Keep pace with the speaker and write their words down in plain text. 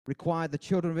required the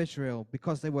children of Israel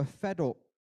because they were fed up,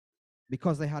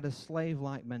 because they had a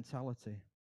slave-like mentality.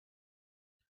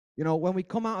 You know, when we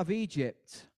come out of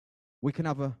Egypt, we can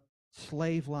have a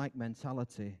slave-like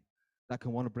mentality that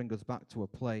can want to bring us back to a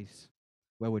place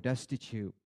where we're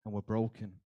destitute and we're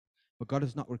broken. But God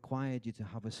has not required you to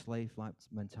have a slave-like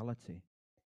mentality.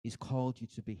 He's called you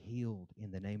to be healed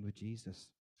in the name of Jesus.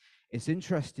 It's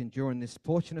interesting, during this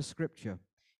portion of Scripture,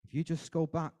 if you just go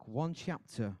back one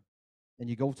chapter and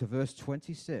you go to verse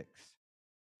 26,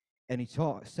 and he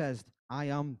says, I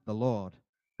am the Lord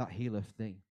that healeth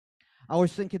thee. I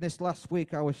was thinking this last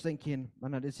week,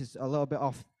 and this is a little bit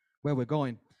off where we're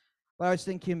going, but I was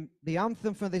thinking the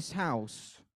anthem for this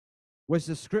house was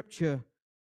the scripture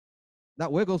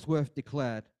that Wigglesworth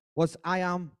declared, was I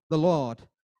am the Lord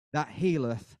that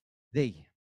healeth thee.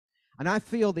 And I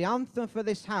feel the anthem for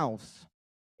this house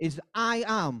is I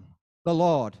am the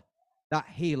Lord that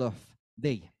healeth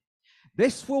thee.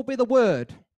 This will be the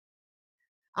word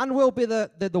and will be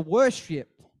the worship.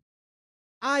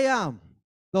 I am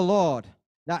the Lord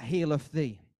that healeth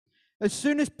thee. As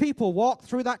soon as people walk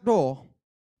through that door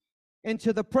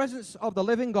into the presence of the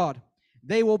living God,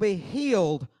 they will be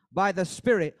healed by the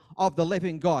Spirit of the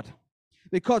living God,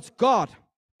 because God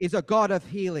is a God of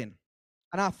healing.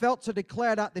 And I felt to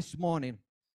declare that this morning,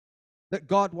 that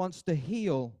God wants to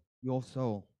heal your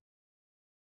soul.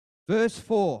 Verse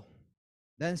 4,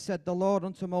 then said the Lord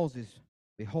unto Moses,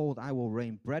 behold, I will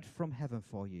rain bread from heaven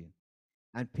for you,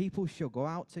 and people shall go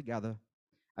out together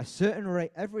a certain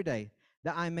rate every day,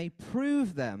 that I may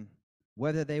prove them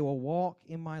whether they will walk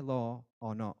in my law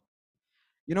or not.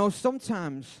 You know,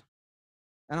 sometimes,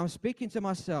 and I'm speaking to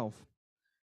myself,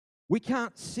 we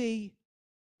can't see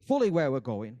fully where we're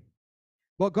going,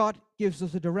 but God gives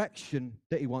us a direction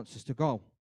that he wants us to go.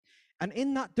 And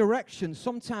in that direction,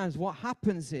 sometimes what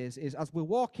happens is as we're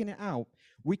walking it out,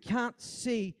 we can't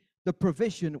see the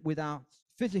provision with our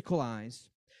physical eyes,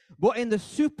 but in the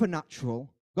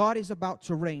supernatural, God is about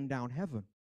to rain down heaven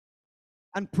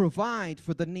and provide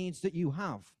for the needs that you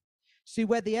have. See,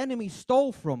 where the enemy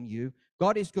stole from you,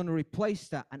 God is going to replace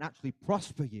that and actually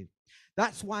prosper you.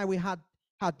 That's why we had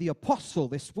the apostle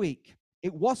this week.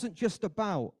 It wasn't just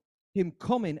about him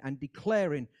coming and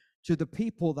declaring to the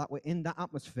people that were in that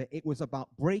atmosphere. It was about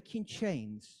breaking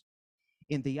chains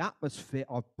in the atmosphere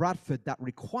of Bradford that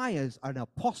requires an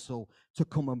apostle to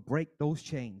come and break those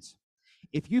chains.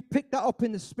 If you pick that up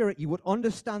in the spirit, you would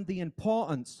understand the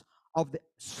importance of the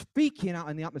speaking out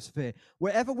in the atmosphere.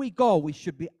 Wherever we go, we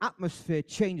should be atmosphere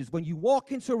changes. When you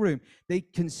walk into a room, they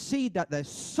can see that there's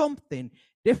something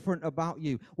different about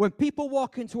you. When people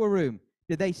walk into a room,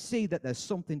 do they see that there's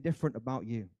something different about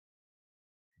you?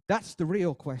 That's the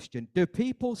real question. Do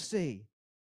people see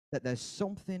that there's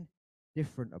something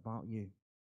different about you?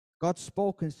 God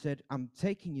spoke and said, I'm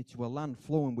taking you to a land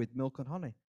flowing with milk and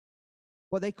honey.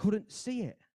 But they couldn't see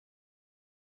it.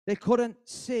 They couldn't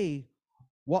see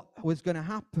what was going to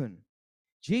happen.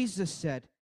 Jesus said,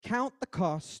 count the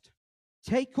cost,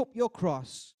 take up your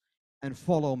cross, and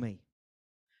follow me.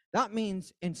 That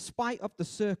means in spite of the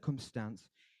circumstance,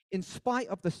 in spite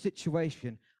of the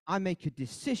situation, I make a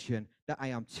decision that I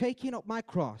am taking up my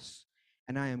cross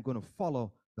and I am going to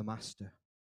follow the Master,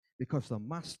 because the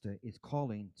Master is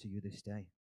calling to you this day.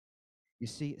 You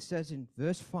see, it says in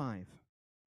verse 5,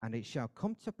 and it shall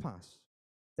come to pass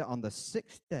that on the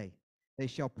sixth day they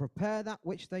shall prepare that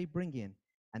which they bring in,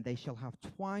 and they shall have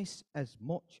twice as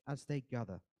much as they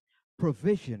gather.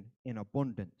 Provision in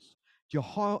abundance.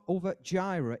 Jehovah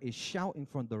Jireh is shouting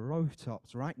from the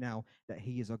rooftops right now that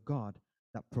he is a God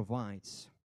that provides.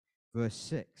 Verse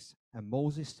 6, and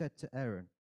Moses said to Aaron,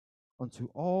 unto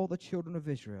all the children of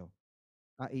Israel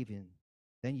at even,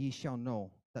 then ye shall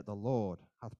know that the Lord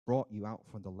hath brought you out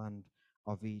from the land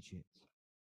of Egypt.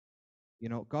 You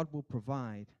know, God will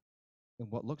provide in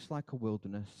what looks like a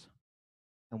wilderness,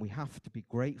 and we have to be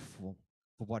grateful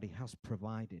for what he has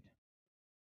provided.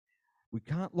 We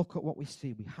can't look at what we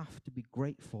see. We have to be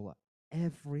grateful at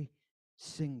every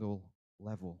single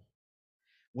level.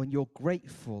 When you're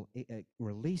grateful, it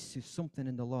releases something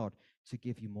in the Lord to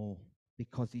give you more,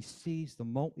 because he sees the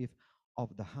motive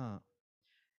of the heart.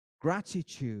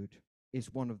 Gratitude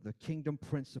is one of the kingdom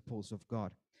principles of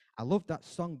God. I love that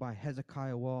song by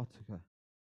Hezekiah Walker,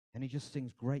 and he just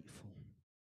sings grateful,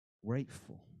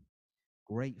 grateful,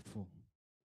 grateful.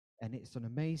 And it's an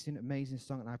amazing, amazing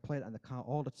song, and I play it in the car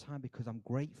all the time because I'm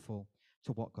grateful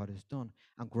to what God has done.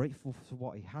 I'm grateful for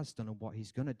what he has done and what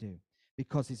he's going to do,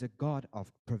 because he's a God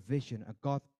of provision, a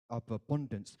God of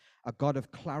abundance, a God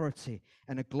of clarity,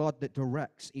 and a God that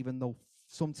directs, even though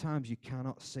sometimes you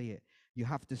cannot see it. You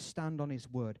have to stand on his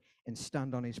word and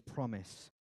stand on his promise.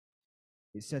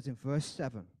 It says in verse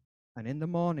 7, and in the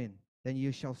morning, then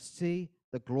you shall see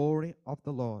the glory of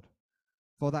the Lord,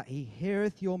 for that he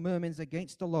heareth your murmurings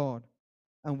against the Lord.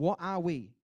 And what are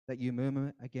we that you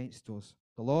murmur against us?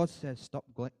 The Lord says, stop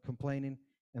complaining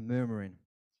and murmuring.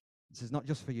 This is not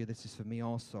just for you, this is for me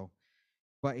also.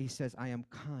 But he says, I am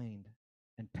kind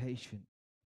and patient.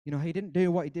 You know, he didn't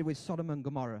do what he did with Sodom and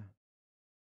Gomorrah.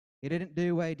 He didn't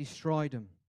do where he destroyed them.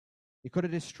 He could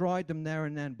have destroyed them there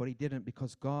and then, but he didn't,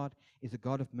 because God is a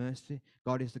God of mercy.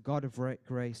 God is a God of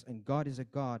grace, and God is a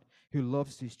God who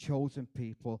loves his chosen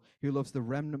people, who loves the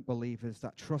remnant believers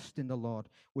that trust in the Lord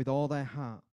with all their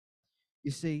heart.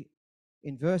 You see,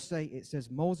 in verse 8 it says,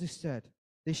 Moses said,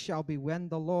 this shall be when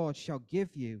the Lord shall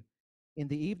give you in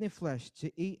the evening flesh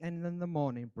to eat, and in the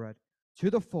morning bread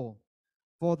to the full,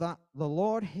 for that the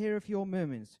Lord heareth your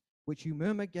murmurings, which you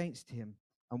murmur against him.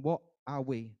 And what are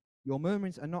we? Your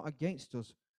murmurings are not against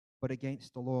us, but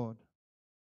against the Lord.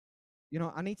 You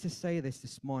know, I need to say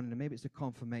this morning, and maybe it's a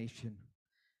confirmation.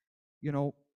 You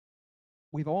know,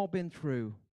 we've all been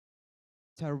through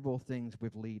terrible things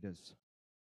with leaders.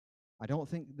 I don't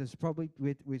think there's probably,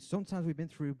 sometimes we've been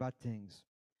through bad things.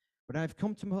 But I've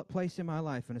come to a place in my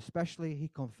life, and especially he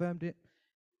confirmed it,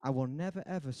 I will never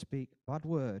ever speak a bad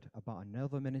word about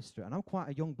another minister. And I'm quite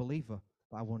a young believer,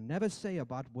 but I will never say a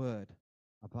bad word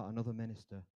about another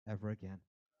minister ever again.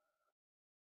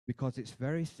 Because it's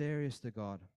very serious to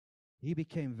God. He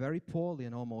became very poorly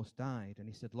and almost died. And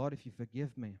he said, Lord, if you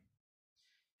forgive me.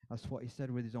 That's what he said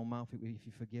with his own mouth, if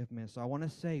you forgive me. So I want to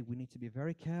say we need to be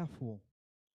very careful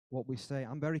what we say.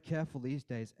 I'm very careful these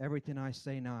days. Everything I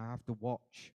say now I have to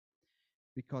watch.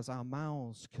 Because our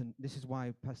mouths can, this is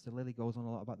why Pastor Lily goes on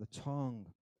a lot about the tongue.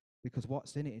 Because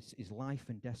what's in it is life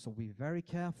and death. So be very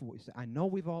careful what you say. I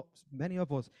know many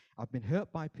of us have been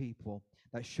hurt by people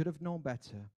that should have known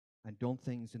better and done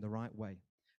things in the right way.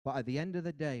 But at the end of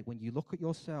the day, when you look at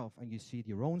yourself and you see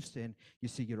your own sin, you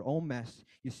see your own mess,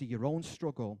 you see your own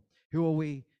struggle, who are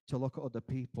we to look at other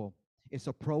people? It's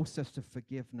a process of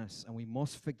forgiveness, and we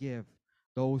must forgive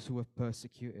those who have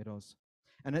persecuted us.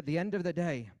 And at the end of the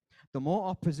day, the more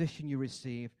opposition you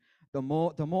receive, the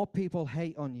more people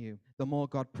hate on you, the more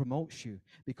God promotes you.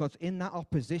 Because in that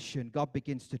opposition, God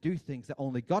begins to do things that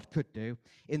only God could do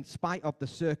in spite of the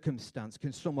circumstance.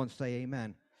 Can someone say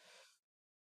amen?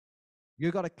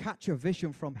 You've got to catch a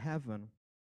vision from heaven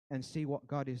and see what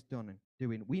God is doing.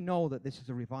 We know that this is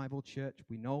a revival church.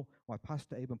 We know why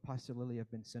Pastor Abe and Pastor Lily have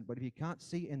been sent. But if you can't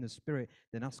see it in the spirit,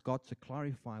 then ask God to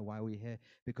clarify why we're here.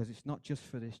 Because it's not just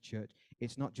for this church.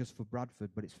 It's not just for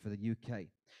Bradford, but it's for the UK.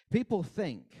 People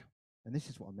think, and this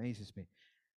is what amazes me,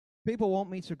 people want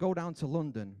me to go down to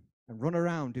London and run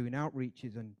around doing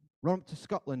outreaches and run up to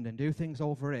Scotland and do things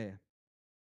over here.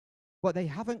 But they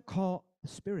haven't caught the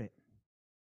spirit.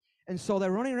 And so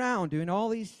they're running around doing all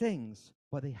these things,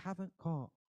 but they haven't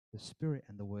caught the Spirit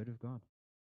and the Word of God.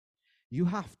 You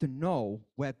have to know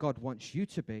where God wants you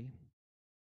to be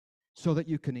so that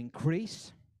you can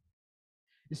increase.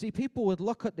 You see, people would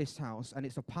look at this house, and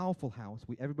it's a powerful house.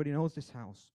 Everybody knows this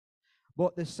house.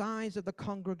 But the size of the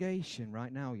congregation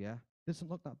right now, doesn't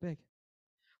look that big.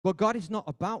 But God is not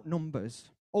about numbers.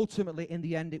 Ultimately, in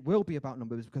the end, it will be about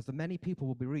numbers because the many people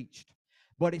will be reached.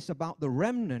 But it's about the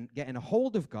remnant getting a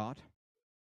hold of God,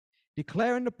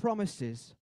 declaring the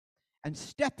promises, and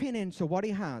stepping into what he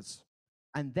has,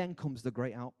 and then comes the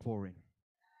great outpouring.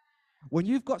 When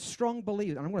you've got strong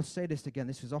believers, and I'm going to say this again,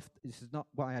 this is not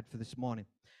what I had for this morning,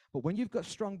 but when you've got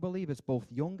strong believers,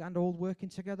 both young and old, working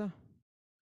together,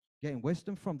 getting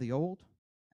wisdom from the old,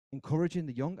 encouraging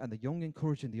the young, and the young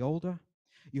encouraging the older,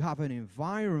 you have an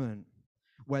environment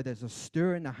where there's a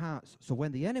stir in the hearts. So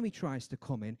when the enemy tries to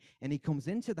come in and he comes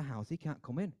into the house, he can't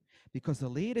come in because the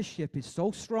leadership is so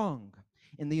strong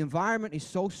and the environment is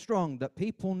so strong that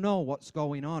people know what's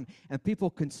going on and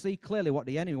people can see clearly what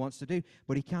the enemy wants to do,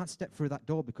 but he can't step through that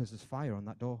door because there's fire on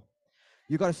that door.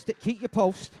 You've got to keep your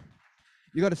post.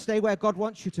 You've got to stay where God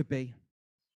wants you to be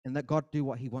and let God do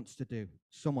what he wants to do.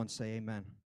 Someone say amen.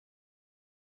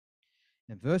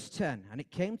 In verse 10, and it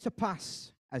came to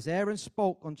pass, as Aaron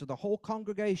spoke unto the whole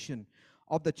congregation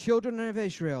of the children of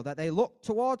Israel, that they looked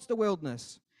towards the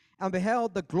wilderness, and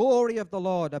beheld the glory of the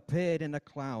Lord appeared in a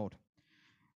cloud.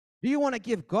 Do you want to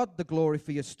give God the glory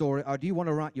for your story, or do you want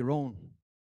to write your own?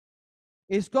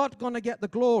 Is God going to get the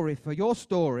glory for your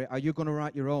story, or are you going to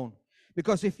write your own?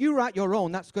 Because if you write your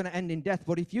own, that's going to end in death.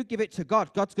 But if you give it to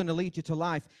God, God's going to lead you to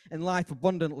life, and life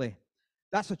abundantly.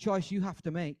 That's a choice you have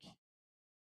to make.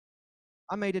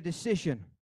 I made a decision.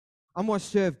 I'm going to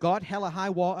serve God, hell or high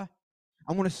water.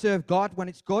 I'm going to serve God when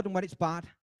it's good and when it's bad.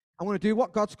 I'm going to do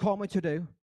what God's called me to do.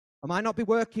 I might not be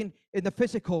working in the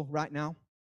physical right now,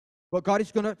 But God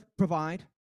is going to provide.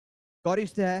 God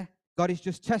is there. God is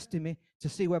just testing me to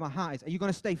see where my heart is. Are you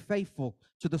going to stay faithful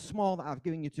to the small that I've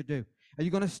given you to do? Are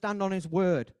you going to stand on his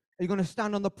word? Are you going to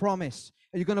stand on the promise?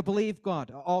 Are you going to believe God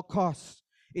at all costs?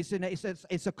 It's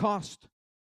a cost.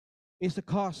 It's a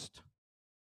cost.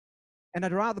 And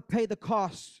I'd rather pay the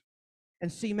cost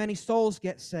and see many souls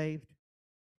get saved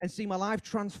and see my life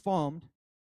transformed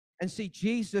and see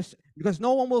Jesus, because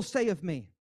no one will say of me,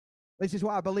 this is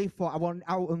what I believe for.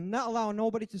 I will not allow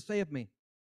nobody to say of me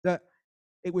that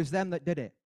it was them that did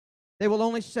it. They will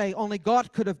only say, only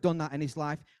God could have done that in his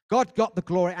life. God got the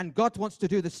glory, and God wants to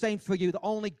do the same for you, that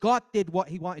only God did what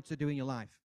he wanted to do in your life.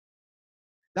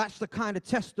 That's the kind of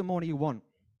testimony you want.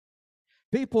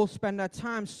 People spend their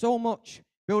time so much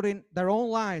building their own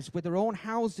lives with their own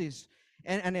houses,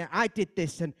 and I did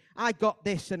this, and I got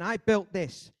this, and I built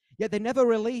this. Yet they never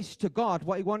released to God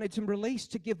what he wanted to release,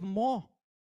 to give more.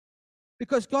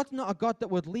 Because God's not a God that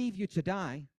would leave you to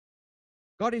die.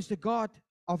 God is the God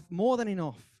of more than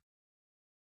enough.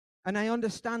 And I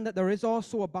understand that there is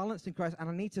also a balance in Christ, and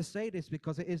I need to say this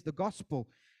because it is the gospel.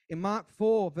 In Mark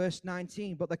 4, verse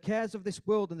 19, but the cares of this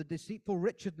world and the deceitful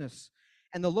richness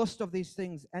and the lust of these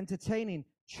things, entertaining,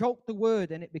 choke the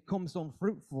word, and it becomes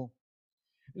unfruitful.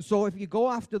 So if you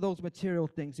go after those material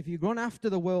things, if you run after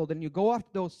the world and you go after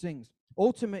those things,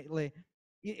 ultimately,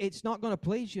 it's not going to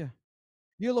please you.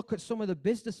 You look at some of the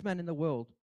businessmen in the world.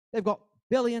 They've got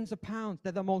billions of pounds.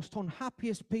 They're the most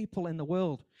unhappiest people in the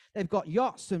world. They've got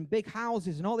yachts and big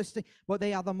houses and all this thing, but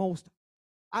they are the most.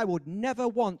 I would never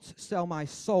once sell my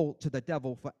soul to the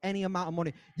devil for any amount of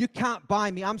money. You can't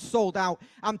buy me. I'm sold out.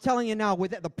 I'm telling you now,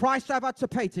 with the price I've had to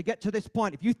pay to get to this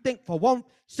point, if you think for 1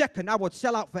 second I would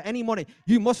sell out for any money,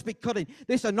 you must be kidding.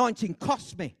 This anointing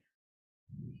cost me.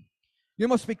 You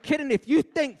must be kidding if you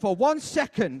think for 1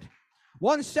 second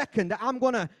that I'm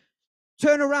going to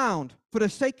turn around for the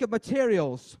sake of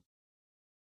materials.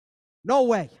 No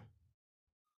way.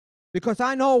 Because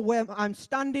I know where I'm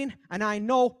standing and I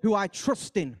know who I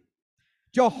trust in.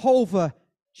 Jehovah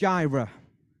Jireh.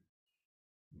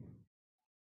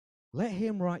 Let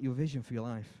him write your vision for your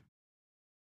life.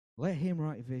 Let him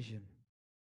write your vision.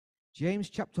 James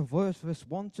chapter verse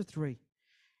 1 to 3.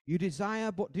 You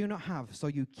desire but do not have, so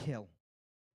you kill.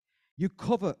 You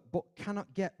covet but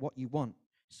cannot get what you want,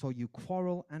 so you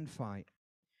quarrel and fight.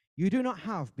 You do not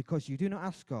have because you do not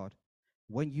ask God.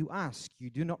 When you ask, you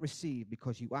do not receive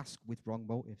because you ask with wrong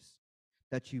motives,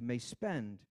 that you may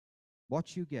spend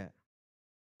what you get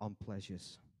on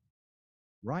pleasures.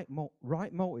 Right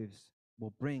motives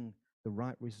will bring the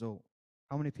right result.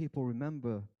 How many people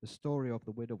remember the story of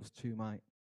the widow's two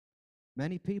mites?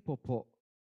 Many people put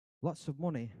lots of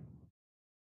money.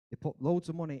 They put loads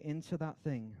of money into that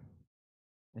thing.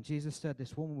 And Jesus said,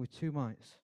 this woman with 2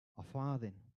 mites, a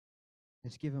farthing,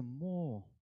 has given more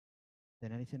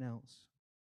than anything else.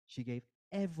 She gave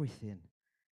everything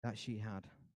that she had.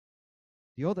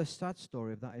 The other sad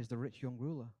story of that is the rich young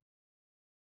ruler.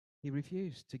 He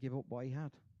refused to give up what he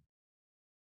had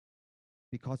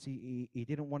because he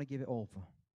didn't want to give it over.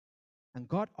 And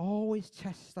God always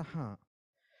tests the heart.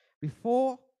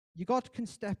 Before God can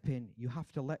step in, you have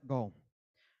to let go.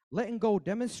 Letting go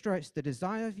demonstrates the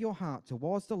desire of your heart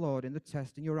towards the Lord in the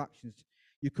test and your actions.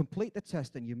 You complete the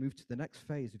test and you move to the next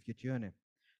phase of your journey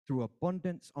through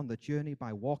abundance on the journey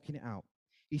by walking it out.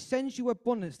 He sends you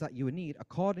abundance that you need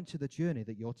according to the journey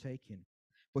that you're taking.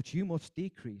 But you must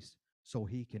decrease so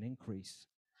he can increase.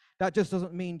 That just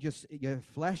doesn't mean just your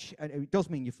flesh. It does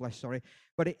mean your flesh, sorry.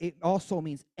 But it also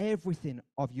means everything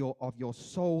of your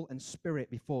soul and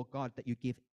spirit before God, that you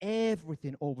give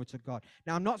everything over to God.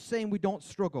 Now, I'm not saying we don't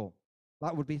struggle.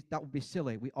 That would be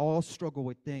silly. We all struggle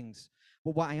with things.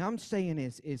 But what I am saying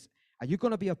is are you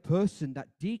going to be a person that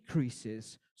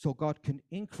decreases so God can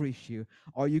increase you?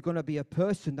 Or are you going to be a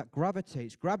person that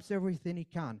gravitates, grabs everything he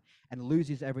can, and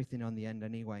loses everything on the end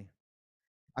anyway?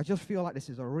 I just feel like this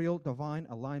is a real divine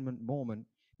alignment moment,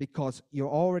 because you're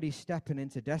already stepping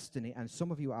into destiny, and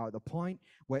some of you are at the point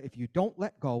where if you don't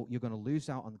let go, you're going to lose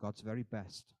out on God's very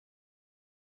best.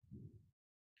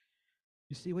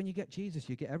 You see, when you get Jesus,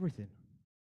 you get everything.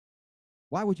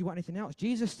 Why would you want anything else?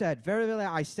 Jesus said, very, very,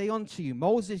 I say unto you,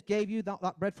 Moses gave you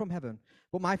that bread from heaven,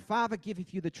 but my Father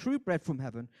giveth you the true bread from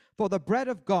heaven. For the bread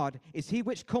of God is he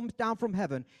which comes down from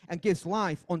heaven and gives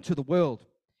life unto the world.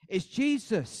 It's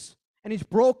Jesus and his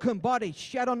broken body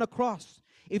shed on the cross.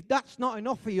 If that's not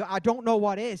enough for you, I don't know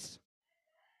what is.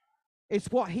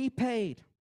 It's what he paid.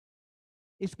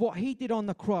 It's what he did on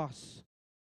the cross.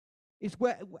 It's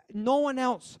where no one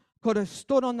else could have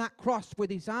stood on that cross with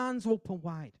his arms open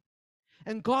wide.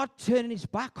 And God turning his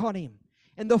back on him.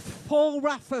 And the full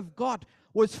wrath of God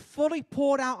was fully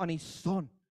poured out on his son.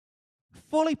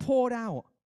 fully poured out.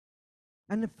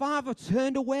 And the Father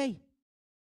turned away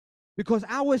because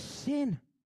our sin,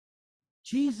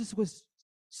 Jesus was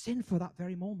sin for that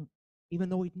very moment, even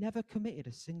though he'd never committed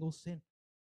a single sin.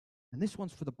 And this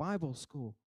one's for the Bible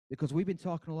school, because we've been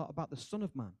talking a lot about the Son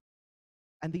of Man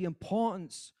and the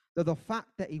importance of the fact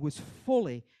that he was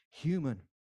fully human.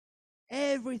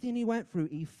 Everything he went through,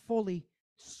 he fully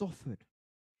suffered.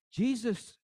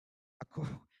 Jesus,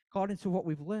 according to what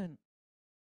we've learned,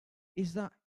 is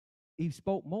that he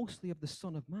spoke mostly of the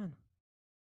Son of Man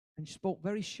and spoke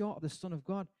very short of the Son of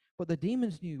God. But the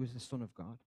demons knew he was the Son of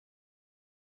God.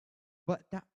 But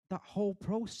that whole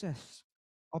process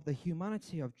of the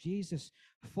humanity of Jesus,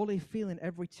 fully feeling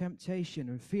every temptation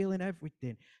and feeling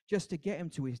everything just to get him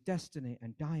to his destiny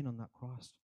and dying on that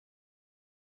cross.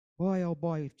 Boy, oh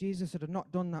boy, if Jesus had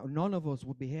not done that, none of us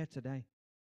would be here today.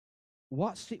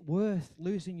 What's it worth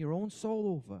losing your own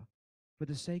soul over for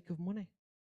the sake of money?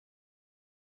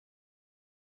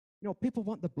 You know, people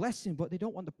want the blessing, but they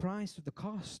don't want the price of the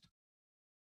cost.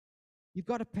 You've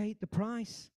got to pay the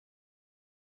price.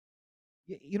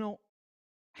 You know,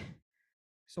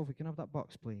 so if we can have that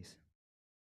box, please.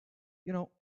 You know,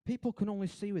 people can only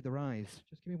see with their eyes.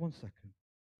 Just give me 1 second.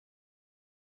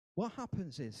 What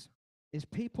happens is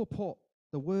people put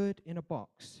the word in a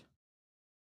box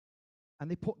and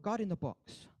they put God in the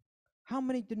box. How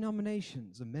many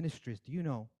denominations and ministries do you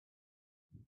know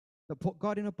that put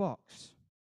God in a box?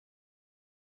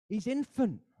 He's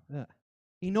infinite.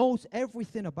 He knows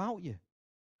everything about you.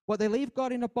 But they leave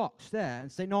God in a box there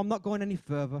and say, no, I'm not going any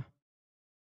further.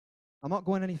 I'm not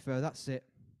going any further. That's it.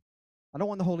 I don't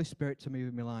want the Holy Spirit to move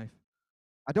in my life.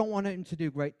 I don't want him to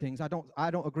do great things. I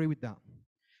don't agree with that.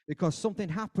 Because something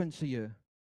happened to you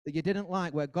that you didn't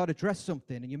like, where God addressed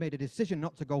something and you made a decision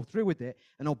not to go through with it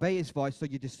and obey his voice, so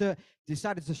you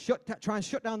decided to try and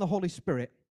shut down the Holy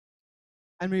Spirit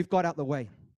and move God out the way.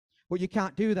 But you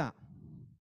can't do that.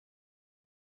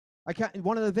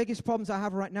 One of the biggest problems I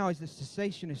have right now is the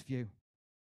cessationist view.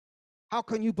 How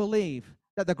can you believe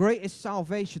that the greatest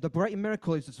salvation, the great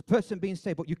miracle is a person being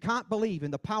saved, but you can't believe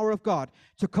in the power of God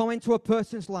to come into a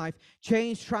person's life,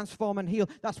 change, transform, and heal?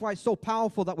 That's why it's so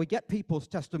powerful that we get people's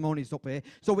testimonies up here,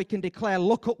 so we can declare,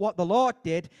 look at what the Lord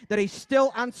did, that he's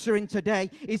still answering today.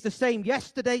 He's the same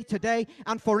yesterday, today,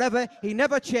 and forever. He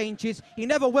never changes. He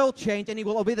never will change, and he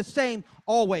will be the same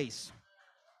always.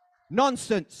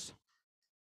 Nonsense.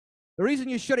 The reason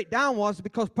you shut it down was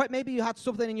because maybe you had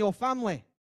something in your family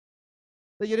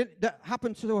that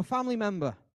happened to a family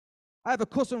member. I have a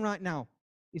cousin right now.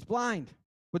 He's blind.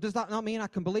 But does that not mean I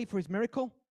can believe for his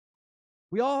miracle?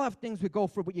 We all have things we go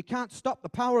through, but you can't stop the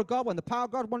power of God. When the power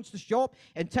of God wants to show up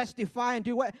and testify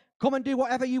and come and do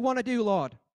whatever you want to do,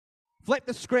 Lord. Flip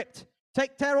the script.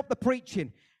 Tear up the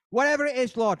preaching. Whatever it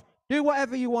is, Lord, do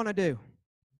whatever you want to do.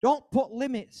 Don't put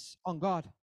limits on God.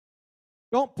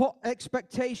 Don't put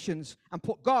expectations and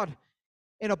put God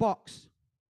in a box,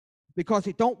 because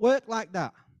it don't work like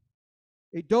that.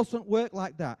 It doesn't work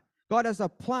like that. God has a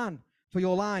plan for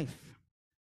your life.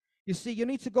 You see, you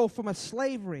need to go from a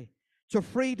slavery to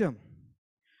freedom.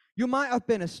 You might have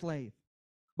been a slave,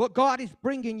 but God is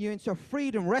bringing you into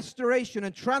freedom, restoration,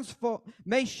 and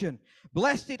transformation.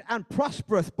 Blessed and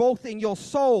prosperous both in your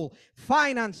soul,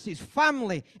 finances,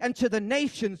 family, and to the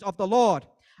nations of the Lord.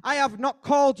 I have not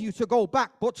called you to go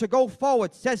back, but to go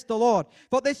forward, says the Lord.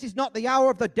 For this is not the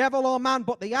hour of the devil or man,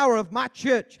 but the hour of my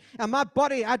church. And my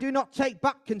body I do not take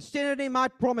back, considering my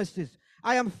promises.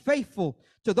 I am faithful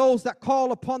to those that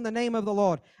call upon the name of the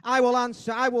Lord. I will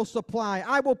answer, I will supply,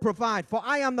 I will provide. For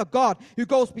I am the God who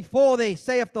goes before thee,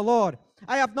 saith the Lord.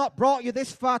 I have not brought you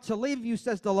this far to leave you,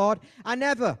 says the Lord. I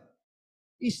never.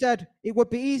 He said it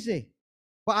would be easy,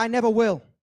 but I never will.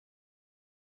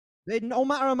 No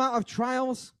matter the amount of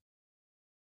trials,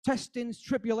 testings,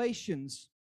 tribulations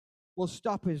will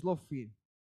stop his love for you.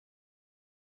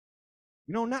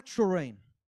 You know, natural rain.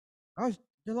 The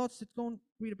Lord said, go and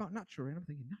read about natural rain. I'm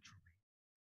thinking, natural rain.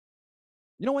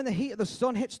 You know, when the heat of the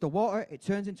sun hits the water, it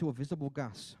turns into a visible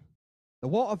gas. The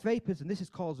water vapors, and this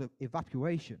is called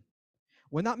evaporation.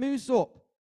 When that moves up,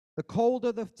 the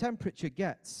colder the temperature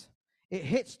gets, it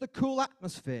hits the cool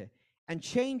atmosphere and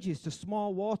changes to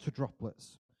small water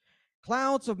droplets.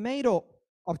 Clouds are made up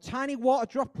of tiny water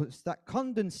droplets that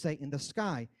condensate in the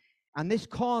sky, and this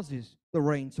causes the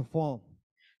rain to fall.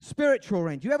 Spiritual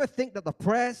rain. Do you ever think that the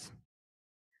prayers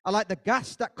are like the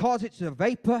gas that caused it to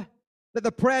vapor, that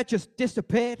the prayer just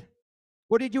disappeared?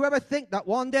 Or did you ever think that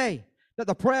one day that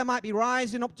the prayer might be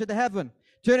rising up to the heaven,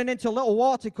 turning into little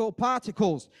water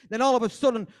particles? Then all of a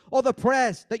sudden, other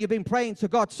prayers that you've been praying to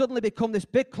God suddenly become this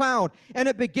big cloud, and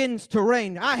it begins to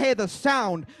rain. I hear the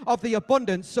sound of the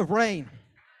abundance of rain.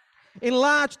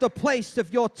 Enlarge the place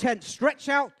of your tent. Stretch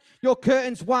out your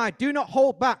curtains wide. Do not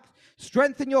hold back.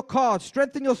 Strengthen your cords.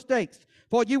 Strengthen your stakes.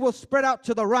 For you will spread out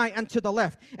to the right and to the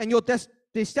left, and your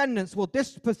descendants will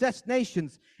dispossess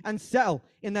nations and settle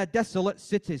in their desolate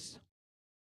cities.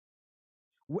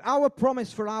 Our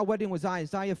promise for our wedding was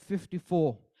Isaiah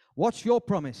 54. What's your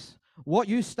promise? What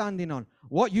you standing on?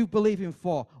 What you believing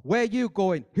for? Where you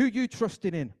going? Who you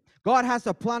trusting in? God has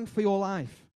a plan for your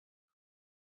life.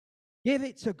 Give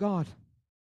it to God.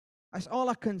 That's all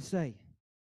I can say.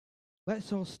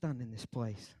 Let's all stand in this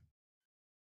place.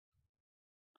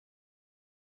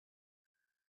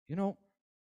 You know,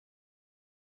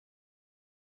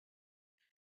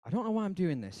 I don't know why I'm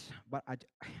doing this, but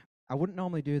I wouldn't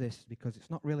normally do this because it's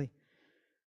not really.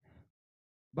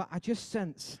 But I just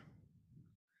sense,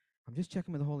 I'm just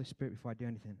checking with the Holy Spirit before I do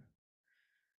anything.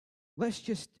 Let's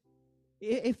just,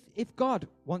 if God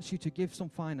wants you to give some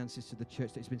finances to the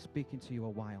church that's been speaking to you a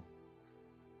while,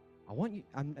 I want you,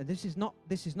 and this is not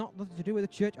nothing to do with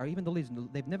the church or even the leaders.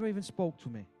 They've never even spoke to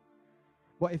me.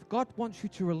 But if God wants you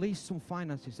to release some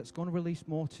finances that's going to release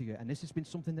more to you, and this has been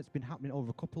something that's been happening over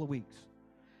a couple of weeks,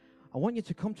 I want you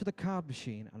to come to the card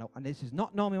machine, and this is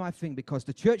not normally my thing because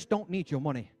the church don't need your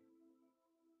money.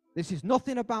 This is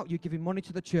nothing about you giving money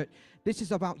to the church. This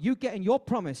is about you getting your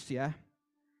promise, yeah,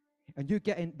 and you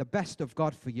getting the best of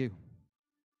God for you.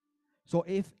 So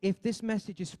if this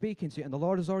message is speaking to you, and the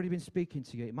Lord has already been speaking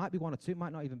to you, it might be one or two, it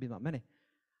might not even be that many.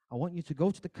 I want you to go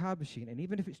to the card machine, and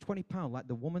even if it's £20, like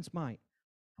the woman's mite,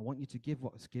 I want you to give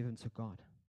what's given to God,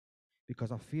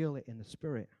 because I feel it in the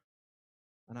Spirit,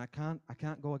 and I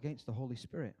can't go against the Holy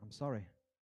Spirit. I'm sorry.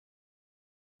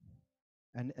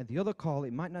 And the other call,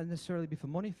 it might not necessarily be for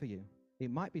money for you.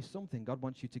 It might be something God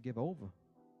wants you to give over.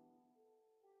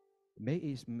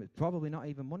 It's probably not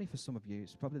even money for some of you.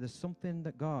 It's probably there's something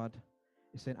that God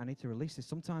is saying, I need to release this.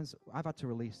 Sometimes I've had to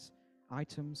release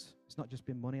items. It's not just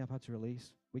been money I've had to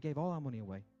release. We gave all our money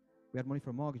away. We had money for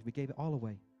a mortgage. We gave it all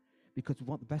away because we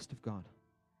want the best of God.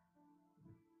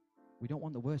 We don't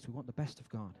want the worst. We want the best of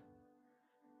God.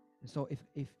 And so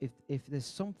if there's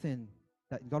something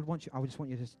that God wants you, I just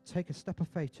want you to take a step of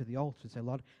faith to the altar and say,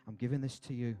 Lord, I'm giving this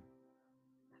to you.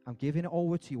 I'm giving it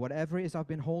over to you. Whatever it is I've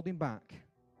been holding back,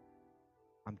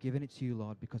 I'm giving it to you,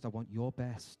 Lord, because I want your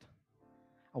best.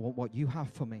 I want what you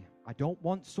have for me. I don't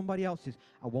want somebody else's.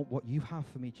 I want what you have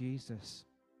for me, Jesus.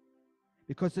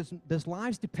 Because there's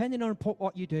lives depending on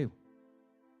what you do.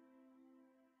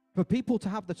 For people to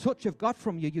have the touch of God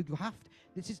from you, you have to,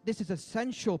 this is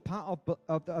essential part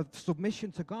of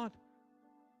submission to God.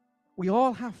 We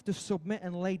all have to submit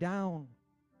and lay down.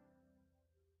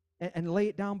 And lay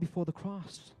it down before the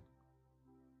cross.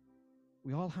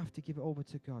 We all have to give it over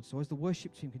to God. So as the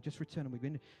worship team can just return and we're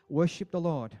going to worship the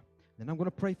Lord. Then I'm going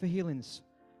to pray for healings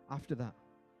after that.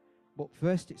 But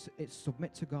first it's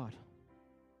submit to God.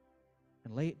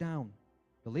 And lay it down.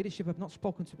 The leadership have not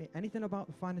spoken to me anything about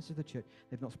the finances of the church.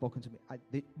 They've not spoken to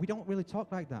me. We don't really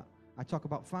talk like that. I talk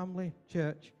about family,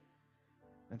 church,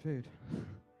 and food.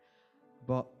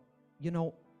 But, you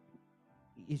know,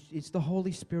 it's the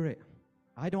Holy Spirit.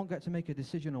 I don't get to make a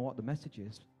decision on what the message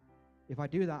is. If I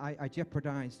do that, I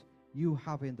jeopardize you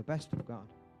having the best of God.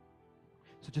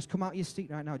 So just come out of your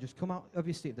seat right now. Just come out of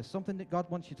your seat. If there's something that God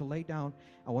wants you to lay down,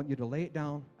 I want you to lay it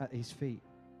down at His feet.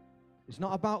 It's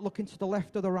not about looking to the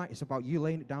left or the right. It's about you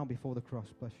laying it down before the cross.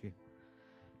 Bless you.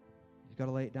 You've got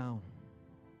to lay it down.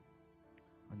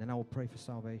 And then I will pray for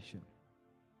salvation.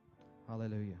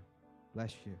 Hallelujah.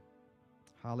 Bless you.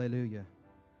 Hallelujah.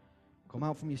 Come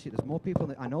out from your seat. There's more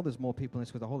people. I know there's more people in this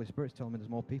because the Holy Spirit's telling me there's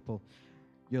more people.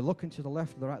 You're looking to the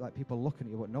left or the right like people are looking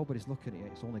at you, but nobody's looking at you.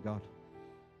 It's only God.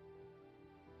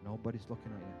 Nobody's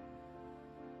looking at you.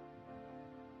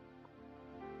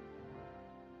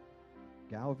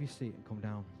 Get out of your seat and come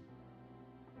down.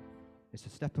 It's a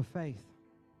step of faith.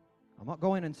 I'm not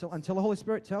going until the Holy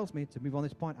Spirit tells me to move on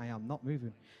this point. I am not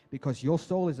moving because your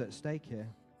soul is at stake here.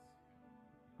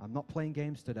 I'm not playing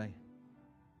games today.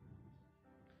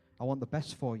 I want the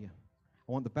best for you.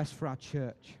 I want the best for our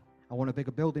church. I want a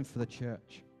bigger building for the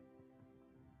church.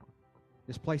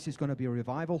 This place is going to be a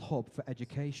revival hub for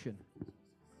education.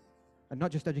 And not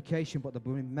just education, but there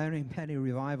will be many, many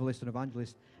revivalists and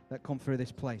evangelists that come through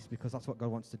this place because that's what God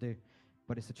wants to do.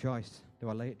 But it's a choice. Do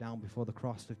I lay it down before the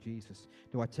cross of Jesus?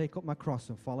 Do I take up my cross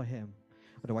and follow Him?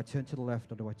 Or do I turn to the left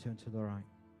or do I turn to the right?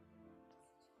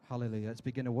 Hallelujah. Let's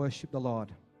begin to worship the Lord.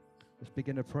 Let's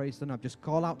begin to praise the Lord. Just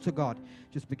call out to God.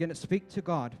 Just begin to speak to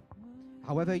God.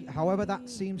 However that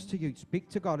seems to you, speak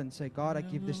to God and say, God, I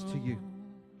give this to you.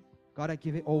 God, I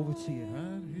give it over to you.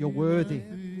 You're worthy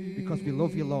because we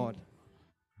love you, Lord.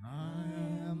 I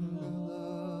am the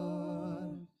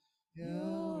Lord,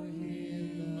 your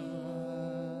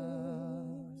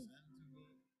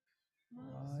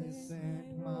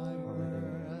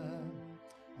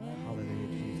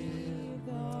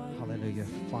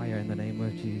Fire in the name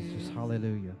of Jesus.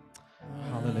 Hallelujah.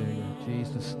 Hallelujah.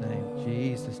 Jesus' name.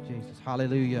 Jesus, Jesus.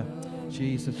 Hallelujah.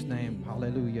 Jesus' name.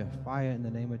 Hallelujah. Fire in the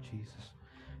name of Jesus.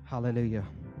 Hallelujah.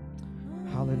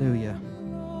 Hallelujah.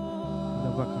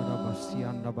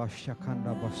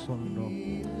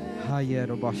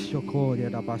 Hayero bashokoria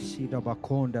da basida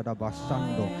bakonda da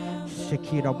basando.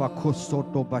 Shekira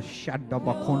bakosoto bashada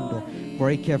bakondo.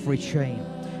 Break every chain.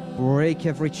 Break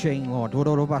every chain, Lord.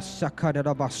 Ororo basakada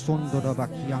da basondo da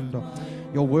bakiando.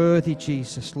 You're worthy,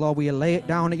 Jesus. Lord, we lay it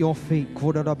down at your feet.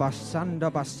 Kororo basanda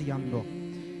basiando.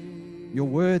 You're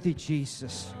worthy,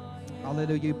 Jesus.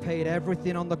 Hallelujah. You paid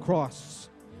everything on the cross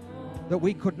that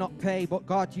we could not pay, but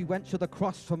God, you went to the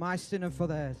cross for my sin and for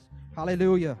theirs.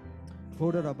 Hallelujah.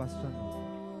 Kororo basanda.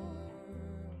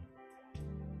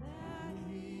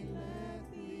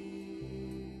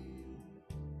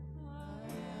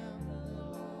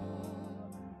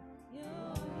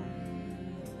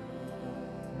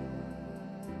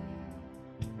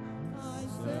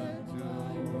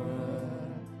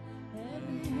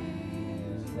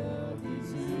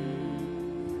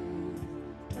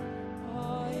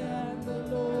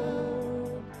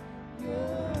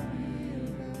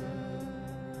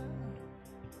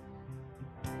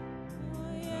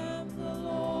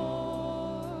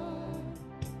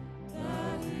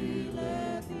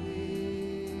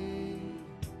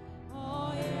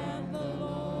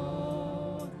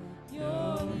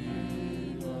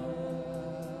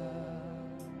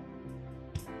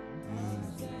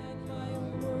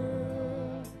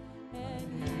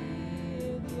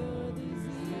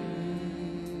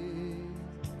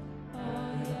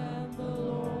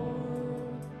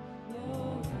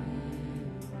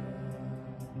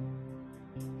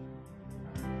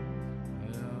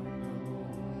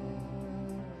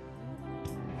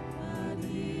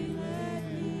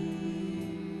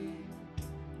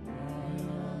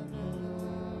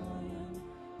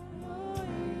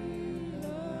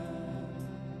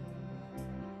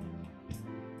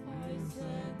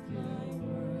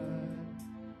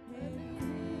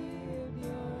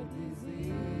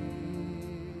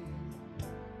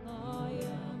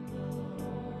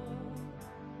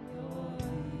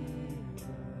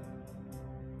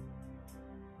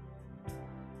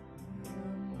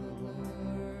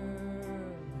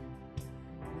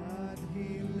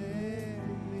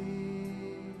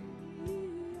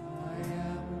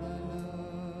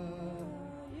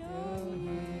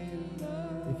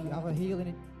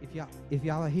 If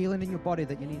you have a healing in your body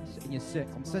that you need and you're sick,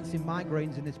 I'm sensing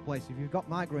migraines in this place. If you've got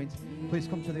migraines, please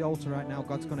come to the altar right now.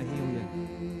 God's going to heal you.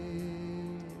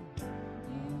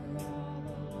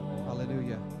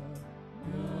 Hallelujah.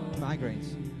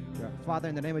 Migraines. Father,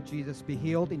 in the name of Jesus, be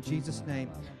healed in Jesus' name.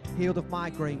 Healed of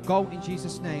migraine. Go in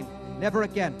Jesus' name. Never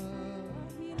again.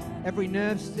 Every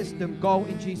nerve system, go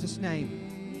in Jesus'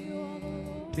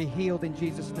 name. Be healed in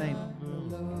Jesus' name.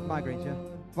 Migraines, yeah.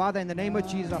 Father, in the name of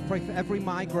Jesus, I pray for every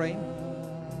migraine.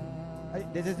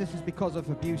 This is because of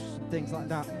abuse and things like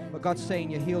that. But God's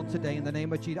saying you're healed today in the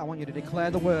name of Jesus. I want you to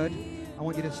declare the word. I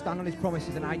want you to stand on his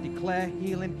promises. And I declare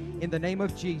healing in the name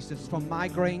of Jesus from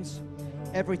migraines,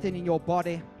 everything in your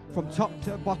body, from top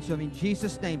to bottom. In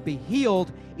Jesus' name, be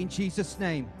healed in Jesus'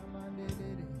 name.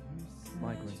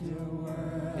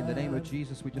 Migraines. In the name of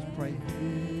Jesus, we just pray.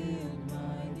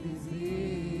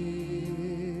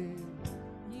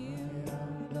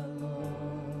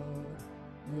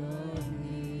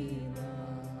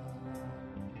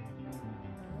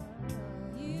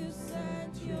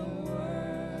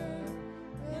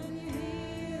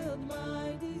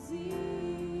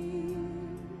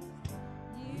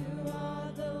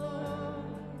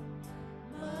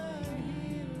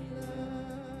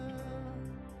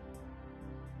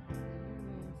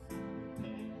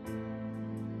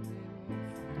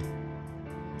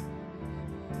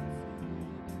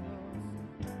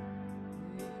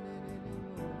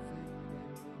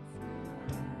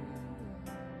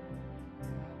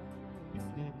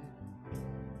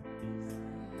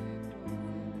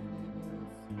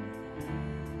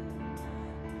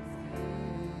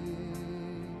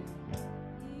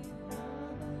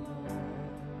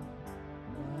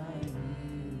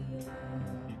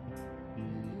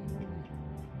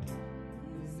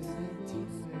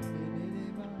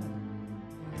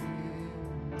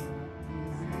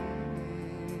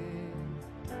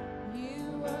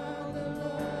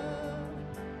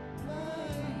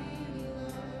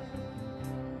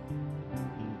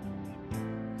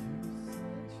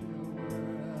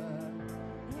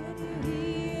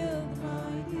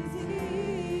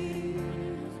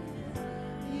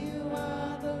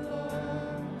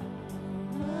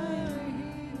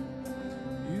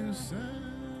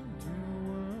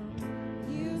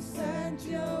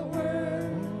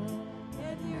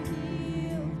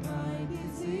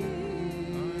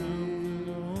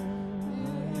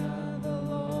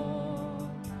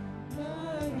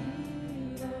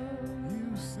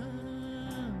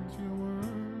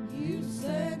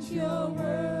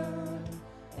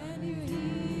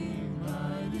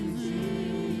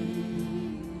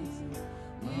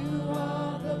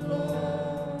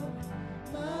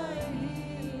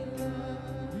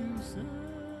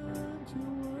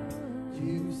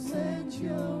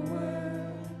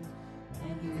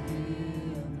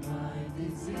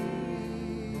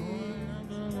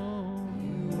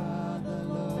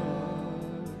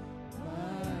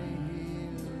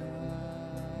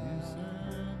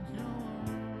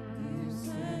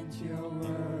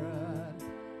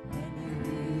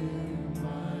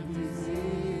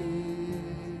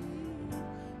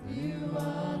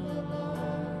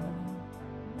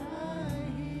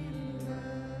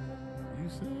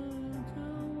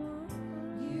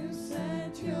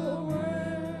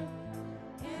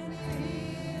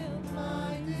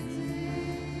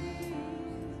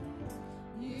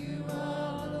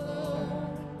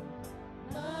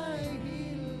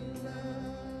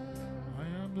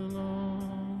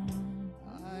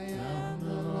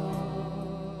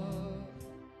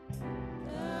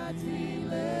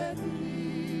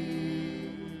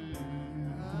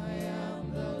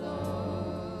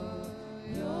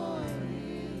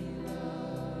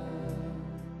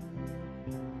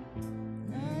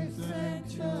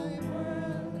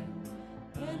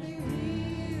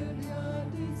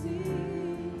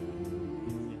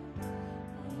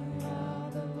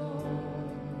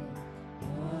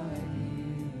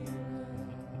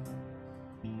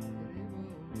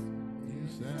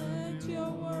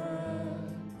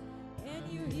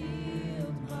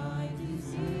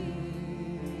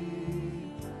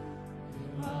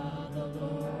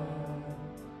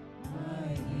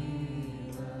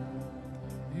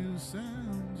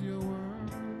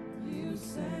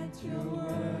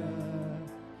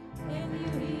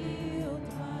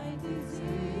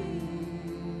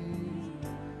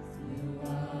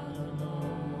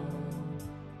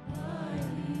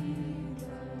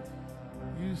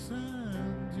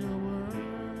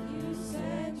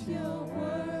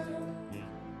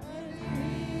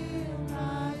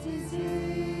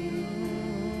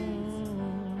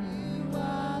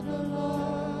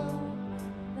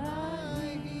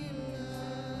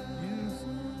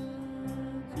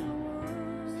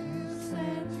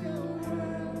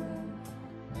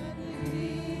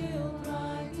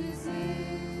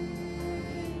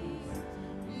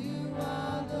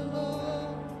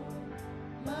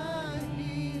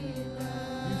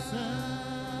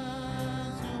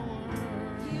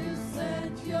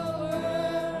 sent your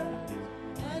word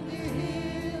and you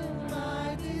healed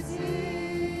my disease.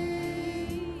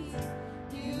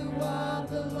 You are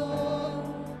the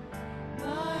Lord,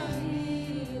 my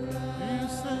healer. You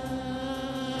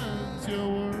sent your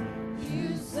word.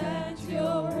 You sent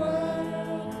your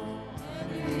word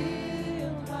and you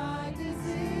healed my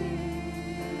disease.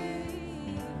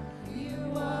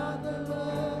 You are the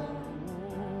Lord,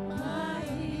 my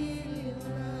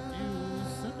healer. You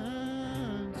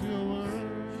sent your word.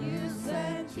 You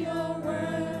sent your word